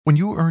When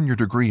you earn your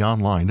degree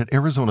online at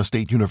Arizona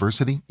State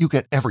University, you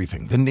get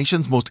everything the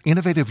nation's most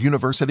innovative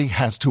university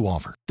has to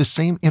offer. The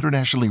same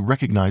internationally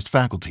recognized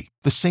faculty,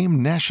 the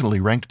same nationally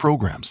ranked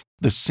programs,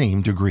 the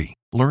same degree.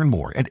 Learn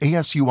more at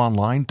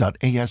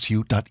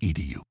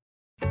asuonline.asu.edu.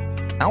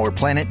 Our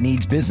planet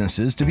needs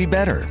businesses to be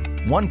better.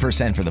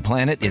 1% for the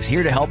Planet is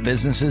here to help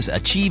businesses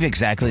achieve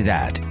exactly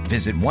that.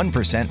 Visit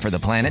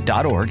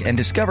 1%fortheplanet.org and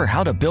discover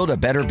how to build a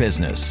better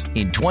business.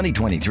 In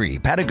 2023,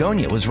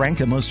 Patagonia was ranked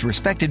the most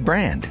respected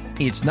brand.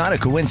 It's not a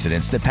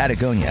coincidence that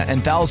Patagonia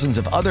and thousands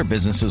of other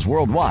businesses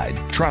worldwide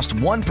trust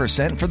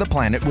 1% for the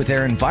Planet with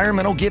their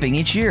environmental giving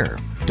each year.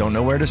 Don't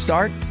know where to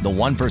start? The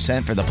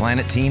 1% for the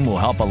Planet team will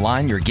help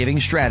align your giving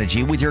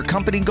strategy with your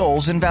company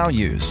goals and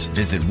values.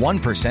 Visit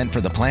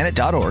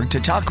 1%fortheplanet.org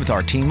to talk with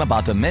our team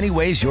about the many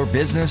ways your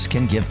business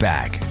can give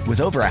back.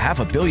 With over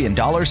 $500 million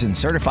in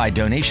certified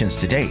donations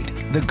to date,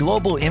 the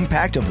global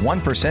impact of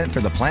 1% for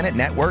the Planet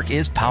network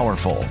is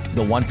powerful.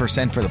 The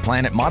 1% for the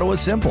Planet motto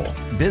is simple.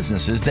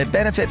 Businesses that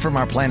benefit from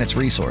our planet's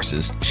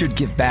resources should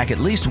give back at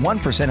least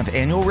 1% of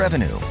annual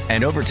revenue.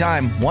 And over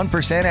time,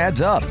 1%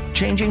 adds up,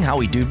 changing how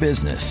we do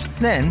business.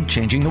 Then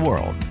changing the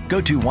world. Go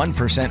to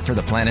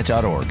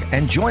 1%fortheplanet.org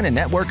and join a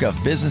network of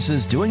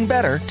businesses doing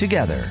better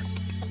together.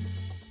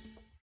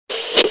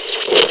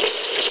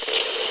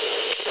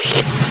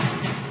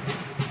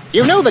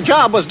 You knew the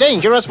job was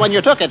dangerous when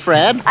you took it,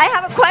 Fred. I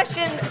have a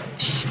question.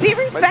 Shh, be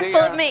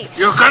respectful of me.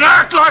 You can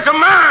act like a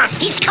man!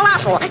 He's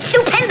colossal,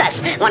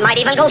 stupendous. One might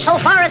even go so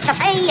far as to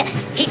say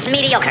he's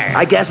mediocre.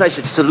 I guess I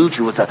should salute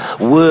you as a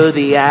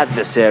worthy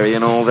adversary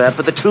and all that,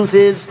 but the truth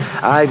is,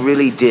 I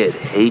really did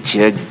hate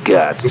your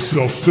guts. The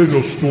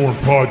Salcedo Storm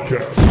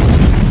Podcast.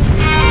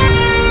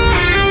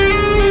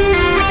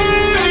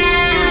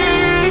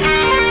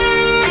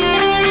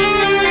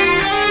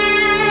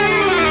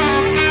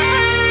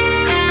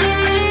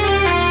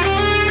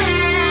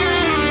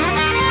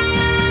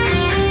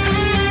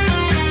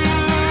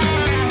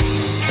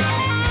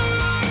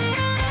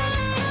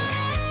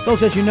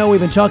 Folks, as you know, we've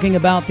been talking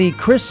about the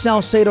Chris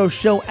Salcedo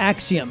show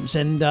Axioms,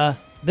 and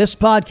this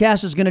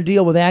podcast is going to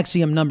deal with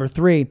Axiom number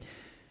 3.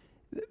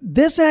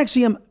 This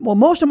axiom, well,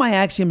 most of my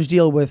axioms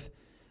deal with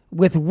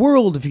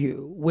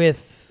worldview,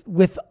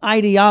 with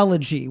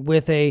ideology,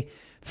 with a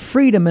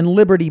freedom and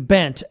liberty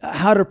bent,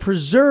 how to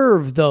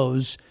preserve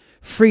those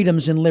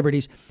freedoms and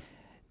liberties.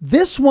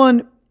 This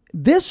one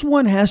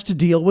has to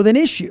deal with an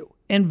issue,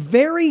 and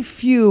very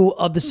few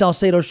of the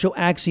Salcedo show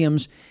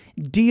axioms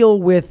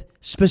deal with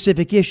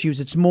specific issues.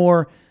 It's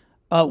more,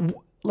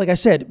 like I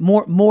said,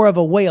 more of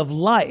a way of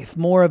life,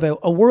 more of a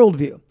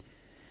worldview.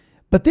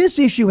 But this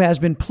issue has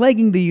been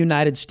plaguing the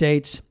United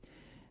States,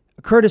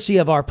 courtesy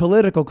of our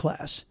political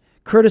class,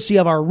 courtesy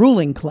of our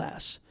ruling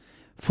class,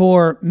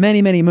 for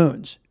many, many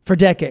moons, for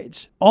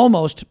decades,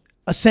 almost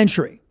a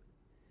century.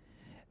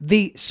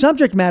 The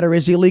subject matter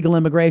is illegal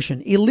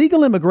immigration.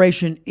 Illegal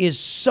immigration is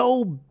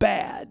so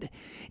bad.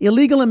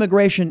 Illegal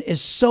immigration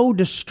is so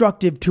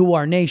destructive to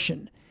our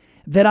nation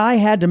that I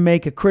had to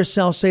make a Chris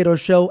Salcedo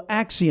show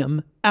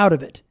axiom out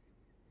of it.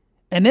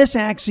 And this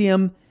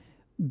axiom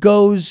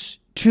goes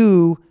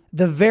to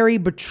the very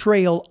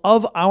betrayal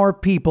of our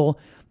people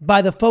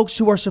by the folks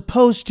who are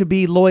supposed to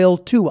be loyal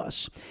to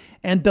us.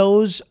 And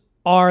those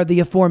are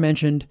the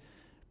aforementioned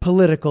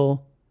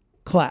political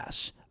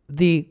class,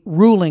 the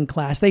ruling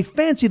class. They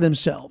fancy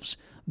themselves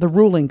the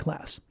ruling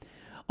class.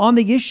 On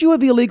the issue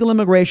of illegal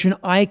immigration,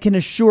 I can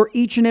assure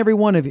each and every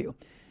one of you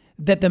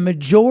that the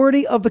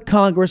majority of the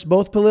Congress,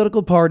 both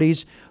political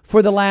parties,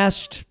 for the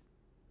last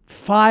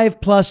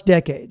 5+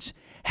 decades,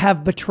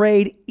 have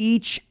betrayed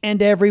each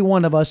and every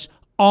one of us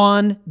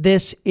on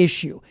this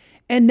issue.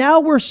 And now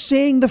we're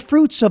seeing the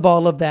fruits of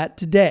all of that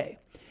today.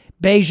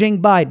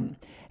 Beijing Biden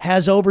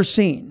has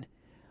overseen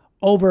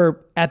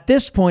at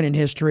this point in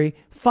history,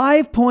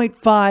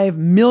 5.5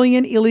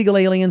 million illegal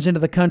aliens into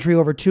the country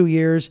over 2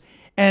 years,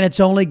 and it's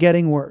only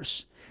getting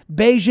worse.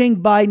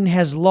 Beijing Biden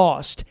has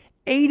lost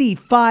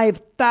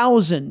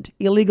 85,000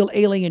 illegal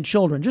alien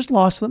children, just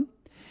lost them.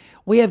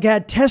 We have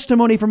had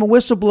testimony from a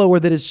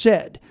whistleblower that has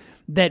said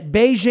that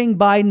Beijing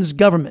Biden's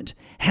government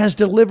has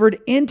delivered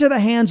into the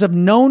hands of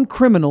known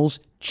criminals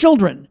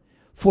children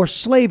for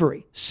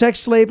slavery, sex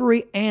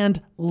slavery,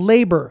 and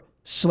labor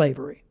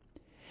slavery.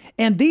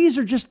 And these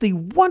are just the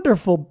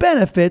wonderful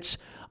benefits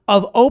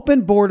of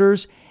open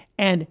borders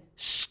and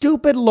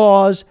stupid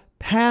laws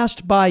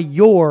passed by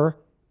your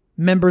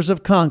members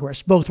of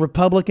Congress, both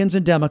Republicans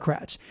and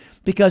Democrats,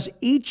 because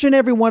each and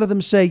every one of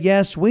them say,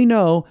 yes, we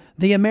know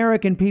the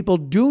American people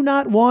do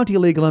not want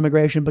illegal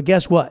immigration, but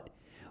guess what?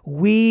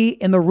 We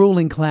in the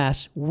ruling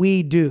class,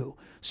 we do.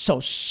 So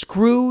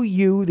screw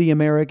you, the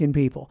American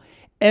people.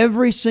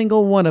 Every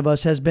single one of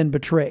us has been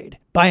betrayed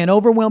by an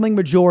overwhelming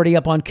majority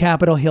up on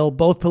Capitol Hill,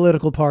 both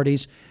political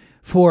parties,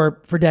 for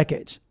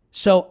decades.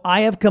 So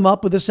I have come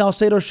up with the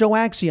Salcedo show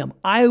axiom.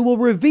 I will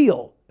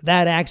reveal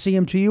that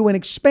axiom to you and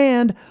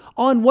expand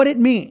on what it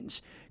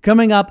means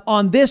coming up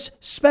on this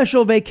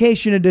special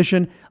vacation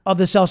edition of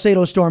the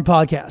Salcedo Storm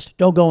podcast.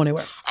 Don't go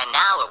anywhere. And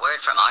now a word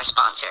from our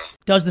sponsor.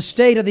 Does the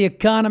state of the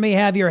economy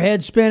have your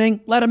head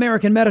spinning? Let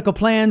American Medical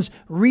Plans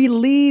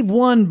relieve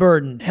one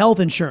burden: health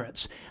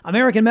insurance.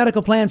 American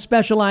Medical Plans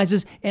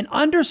specializes in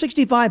under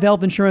 65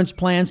 health insurance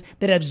plans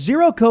that have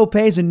zero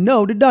copays and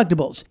no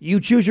deductibles.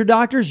 You choose your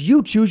doctors,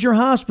 you choose your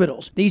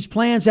hospitals. These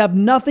plans have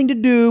nothing to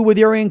do with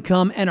your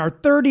income and are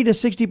 30 to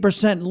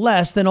 60%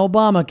 less than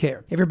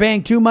Obamacare. If you're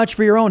paying too much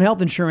for your own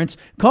health insurance,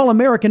 call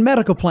American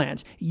Medical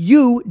Plans.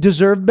 You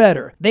deserve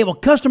better. They will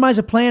customize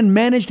a plan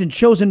managed and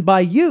chosen by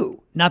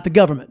you, not the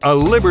government. A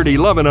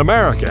liberty-loving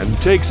American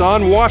takes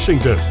on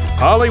Washington,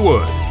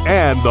 Hollywood,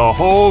 and the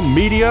whole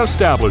media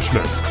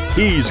establishment.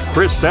 He's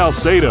Chris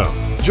Salcedo.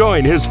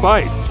 Join his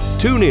fight.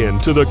 Tune in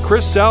to The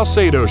Chris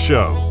Salcedo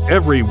Show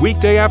every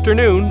weekday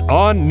afternoon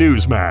on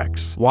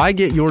Newsmax. Why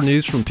get your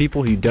news from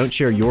people who don't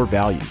share your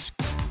values?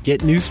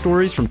 Get news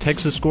stories from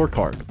Texas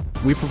Scorecard.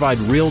 We provide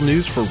real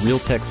news for real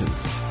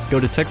Texans. Go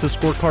to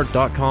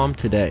TexasScorecard.com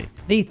today.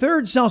 The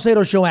third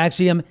Salcedo Show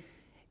axiom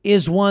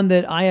is one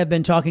that I have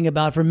been talking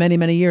about for many,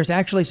 many years,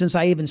 actually since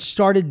I even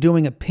started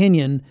doing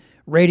opinion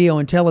radio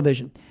and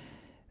television.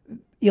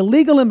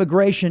 Illegal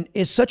immigration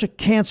is such a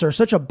cancer,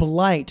 such a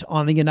blight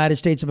on the United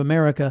States of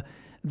America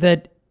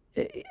that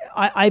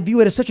I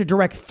view it as such a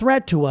direct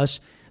threat to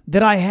us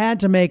that I had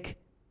to make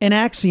an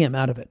axiom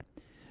out of it.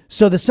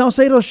 So the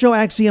Salcedo Show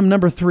axiom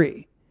number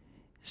 3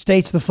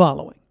 states the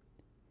following: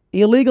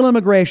 illegal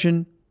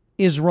immigration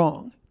is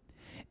wrong.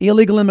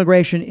 Illegal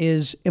immigration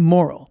is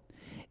immoral.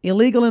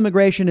 Illegal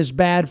immigration is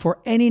bad for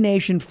any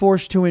nation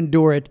forced to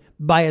endure it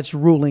by its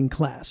ruling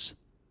class.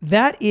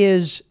 That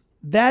is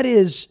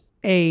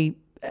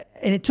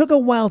and it took a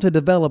while to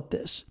develop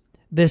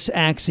this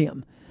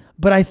axiom,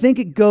 but I think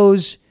it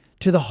goes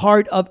to the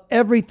heart of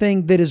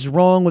everything that is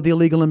wrong with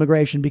illegal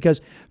immigration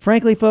because,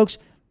 frankly, folks,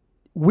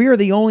 we're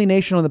the only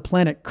nation on the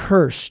planet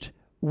cursed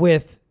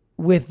with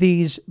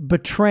these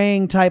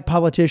betraying type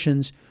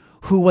politicians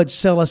who would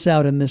sell us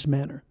out in this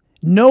manner.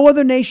 No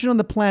other nation on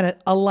the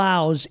planet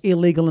allows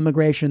illegal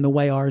immigration the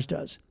way ours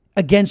does,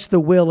 against the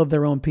will of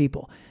their own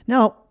people.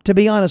 Now, to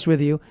be honest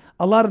with you,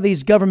 a lot of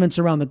these governments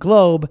around the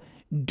globe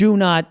do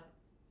not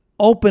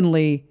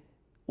openly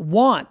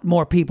want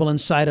more people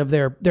inside of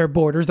their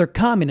borders. They're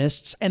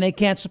communists and they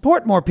can't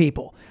support more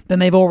people than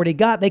they've already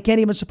got. They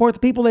can't even support the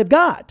people they've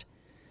got.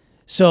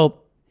 So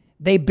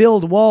they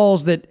build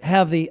walls that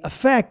have the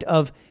effect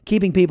of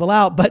keeping people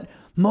out, but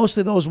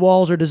mostly those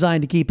walls are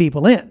designed to keep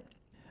people in.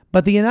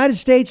 But the United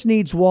States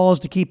needs walls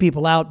to keep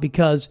people out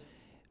because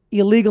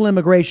illegal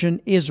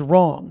immigration is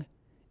wrong.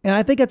 And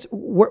I think it's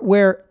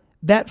where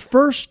that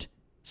first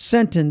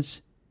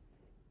sentence,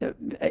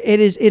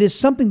 it is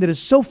something that is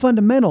so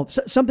fundamental,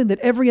 something that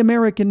every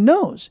American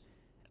knows.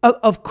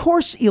 Of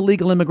course,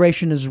 illegal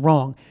immigration is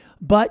wrong,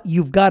 but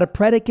you've got a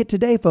predicate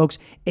today, folks.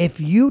 If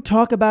you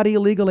talk about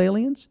illegal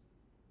aliens,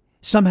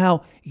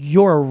 somehow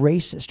you're a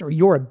racist or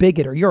you're a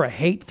bigot or you're a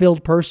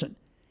hate-filled person,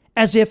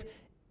 as if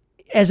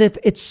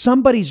it's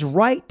somebody's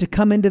right to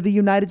come into the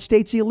United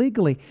States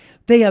illegally.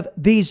 They have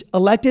these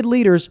elected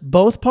leaders,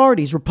 both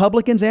parties,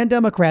 Republicans and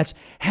Democrats,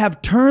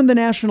 have turned the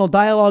national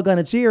dialogue on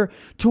its ear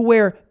to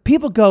where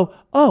people go,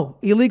 oh,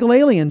 illegal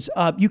aliens,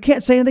 you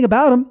can't say anything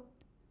about them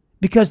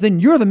because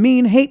then you're the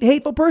mean,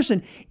 hateful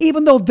person,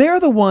 even though they're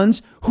the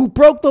ones who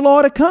broke the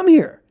law to come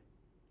here.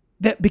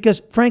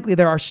 Because frankly,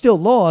 there are still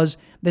laws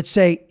that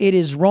say it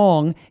is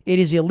wrong, it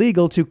is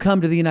illegal to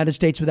come to the United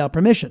States without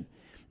permission.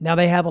 Now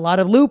they have a lot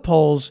of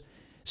loopholes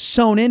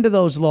sewn into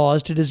those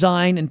laws to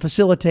design and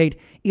facilitate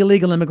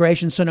illegal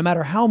immigration. So no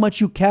matter how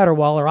much you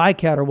caterwaul or I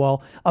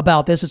caterwaul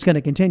about this, it's going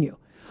to continue.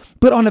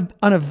 But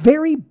on a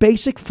very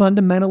basic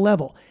fundamental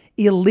level,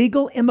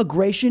 illegal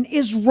immigration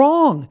is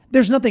wrong.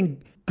 There's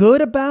nothing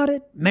good about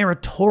it,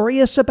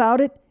 meritorious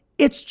about it.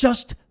 It's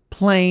just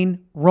plain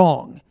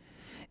wrong.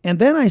 And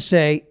then I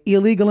say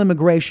illegal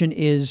immigration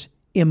is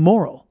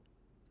immoral.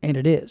 And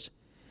it is.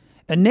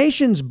 A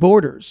nation's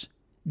borders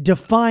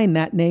define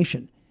that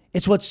nation.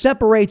 It's what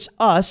separates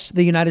us,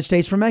 the United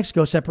States, from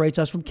Mexico, separates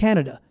us from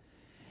Canada.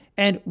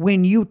 And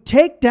when you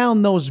take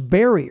down those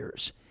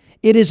barriers,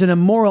 it is an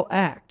immoral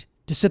act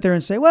to sit there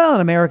and say, well,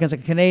 an American's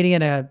like a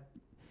Canadian, a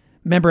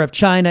member of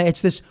China.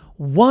 It's this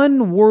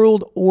one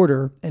world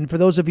order. And for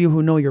those of you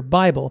who know your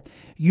Bible,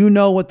 you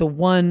know what the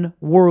one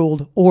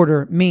world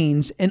order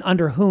means and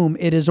under whom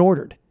it is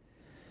ordered.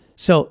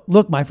 So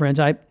look, my friends,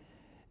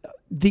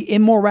 the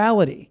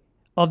immorality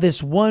of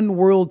this one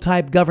world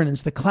type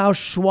governance, the Klaus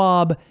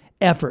Schwab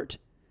effort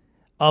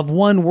of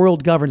one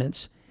world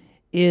governance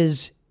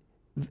is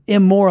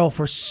immoral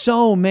for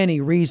so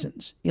many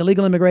reasons.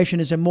 Illegal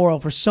immigration is immoral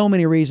for so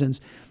many reasons.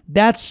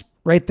 That's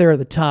right there at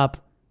the top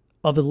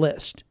of the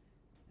list.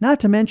 Not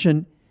to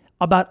mention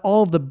about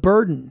all of the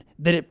burden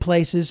that it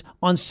places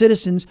on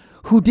citizens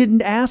who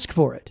didn't ask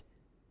for it.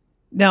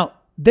 Now,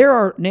 there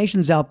are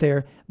nations out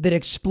there that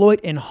exploit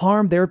and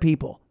harm their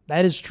people.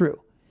 That is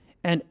true.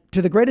 And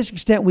to the greatest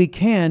extent we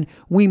can,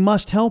 we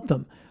must help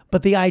them.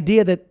 But the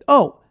idea that,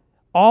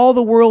 all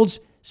the world's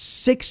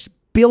 6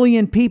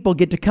 billion people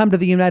get to come to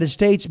the United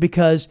States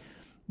because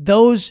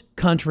those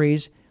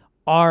countries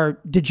are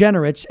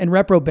degenerates and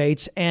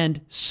reprobates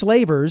and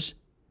slavers,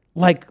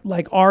 like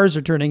ours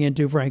are turning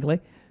into,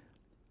 frankly.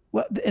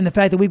 Well, and the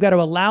fact that we've got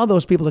to allow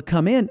those people to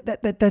come in,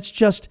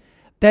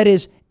 that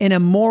is an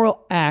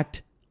immoral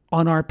act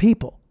on our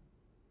people.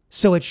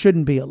 So it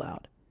shouldn't be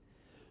allowed.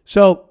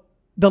 So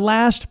the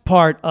last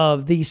part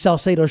of the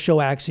Salcedo show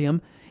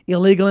axiom,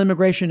 illegal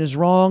immigration is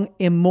wrong,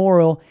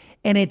 immoral,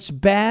 and it's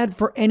bad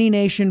for any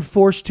nation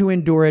forced to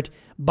endure it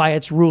by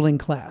its ruling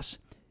class.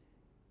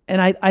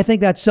 And I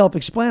think that's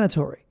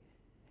self-explanatory.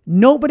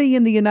 Nobody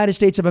in the United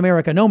States of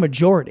America, no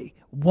majority,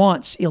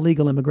 wants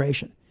illegal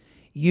immigration.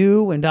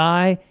 You and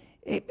I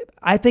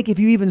think if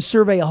you even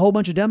survey a whole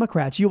bunch of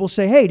Democrats, you will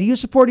say, hey, do you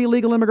support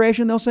illegal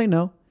immigration? They'll say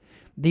no.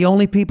 The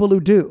only people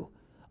who do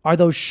are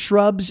those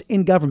shrubs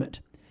in government,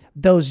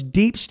 those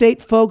deep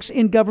state folks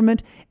in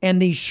government, and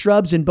these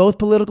shrubs in both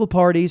political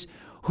parties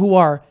who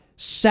are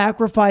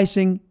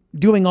sacrificing,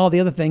 doing all the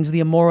other things, the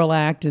immoral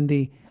act and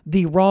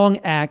the wrong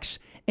acts,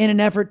 in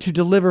an effort to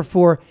deliver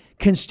for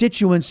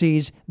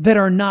constituencies that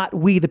are not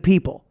we the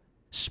people,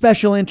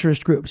 special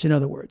interest groups, in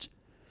other words.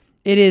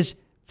 It is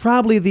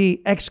probably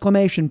the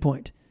exclamation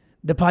point,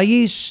 the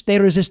pièce de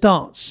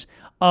résistance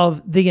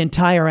of the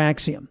entire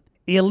axiom.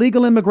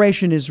 Illegal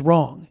immigration is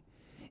wrong.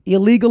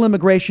 Illegal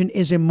immigration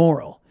is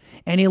immoral.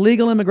 And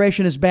illegal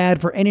immigration is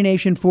bad for any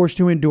nation forced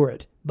to endure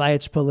it by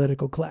its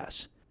political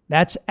class.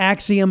 That's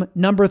axiom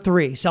number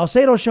 3.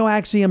 Salcedo show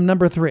axiom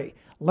number 3.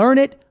 Learn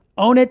it,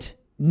 own it,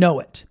 know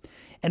it.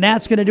 And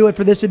that's going to do it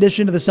for this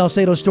edition of the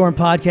Salcedo Storm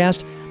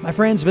podcast. My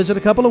friends, visit a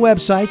couple of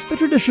websites, the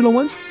traditional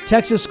ones,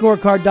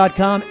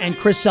 TexasScorecard.com and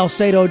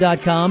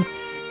ChrisSalcedo.com,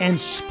 and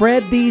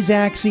spread these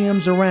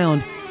axioms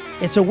around.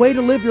 It's a way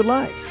to live your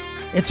life.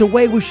 It's a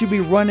way we should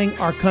be running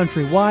our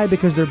country. Why?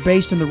 Because they're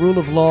based in the rule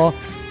of law.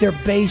 They're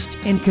based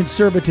in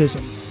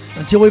conservatism.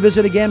 Until we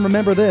visit again,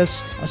 remember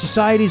this: a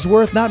society's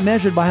worth not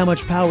measured by how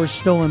much power is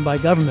stolen by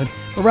government,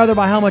 but rather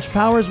by how much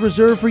power is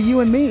reserved for you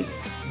and me,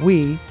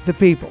 we the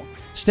people.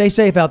 Stay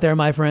safe out there,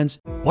 my friends.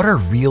 What are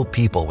real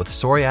people with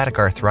psoriatic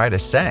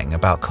arthritis saying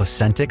about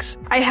Cosentyx?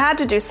 I had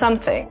to do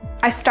something.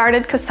 I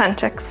started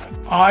Cosentyx.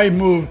 I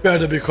moved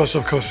better because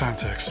of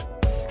Cosentyx.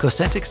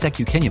 Cosentyx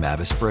secukinumab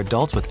is for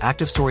adults with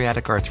active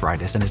psoriatic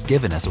arthritis and is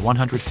given as a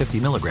 150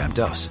 milligram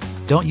dose.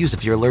 Don't use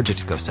if you're allergic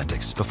to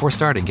Cosentyx. Before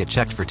starting, get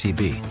checked for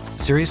TB.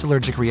 Serious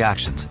allergic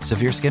reactions,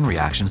 severe skin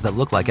reactions that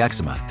look like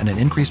eczema, and an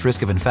increased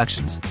risk of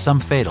infections, some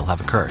fatal,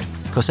 have occurred.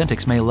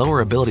 Cosentyx may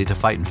lower ability to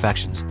fight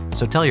infections,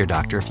 so tell your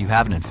doctor if you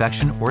have an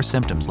infection or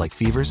symptoms like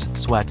fevers,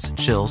 sweats,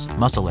 chills,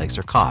 muscle aches,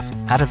 or cough,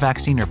 had a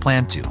vaccine or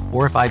plan to,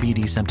 or if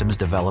IBD symptoms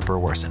develop or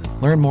worsen.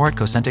 Learn more at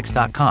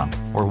Cosentyx.com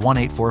or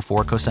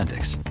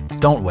 1-844-COSENTYX.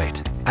 Don't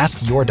wait.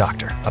 Ask your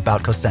doctor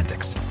about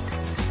Cosentyx.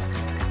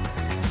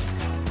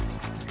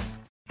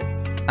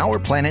 Our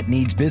planet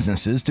needs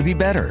businesses to be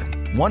better.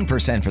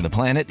 1% for the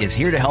Planet is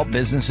here to help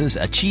businesses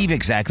achieve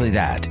exactly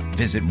that.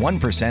 Visit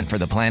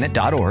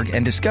 1%fortheplanet.org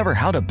and discover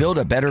how to build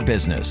a better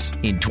business.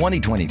 In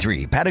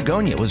 2023,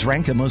 Patagonia was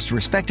ranked the most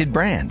respected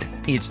brand.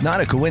 It's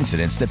not a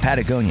coincidence that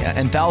Patagonia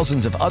and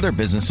thousands of other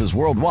businesses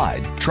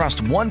worldwide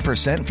trust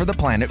 1% for the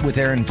Planet with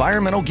their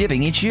environmental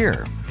giving each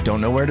year. Don't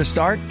know where to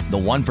start? The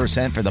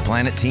 1% for the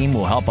Planet team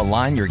will help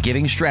align your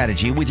giving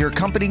strategy with your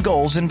company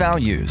goals and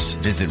values.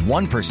 Visit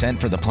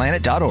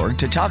 1%fortheplanet.org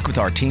to talk with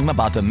our team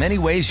about the many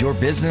ways your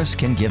business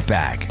can give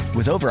back.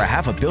 With over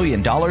 $500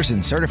 million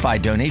in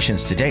certified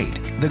donations to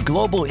date, the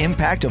global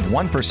impact of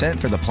 1%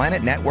 for the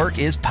Planet network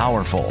is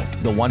powerful.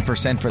 The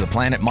 1% for the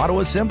Planet motto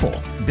is simple.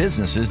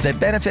 Businesses that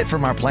benefit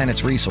from our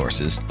planet's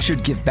resources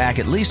should give back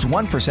at least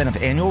 1%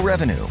 of annual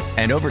revenue.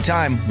 And over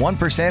time,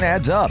 1%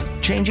 adds up,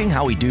 changing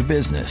how we do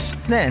business.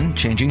 Then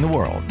changing the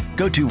world.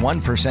 Go to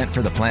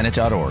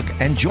 1%fortheplanet.org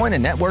and join a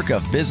network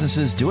of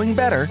businesses doing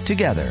better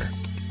together.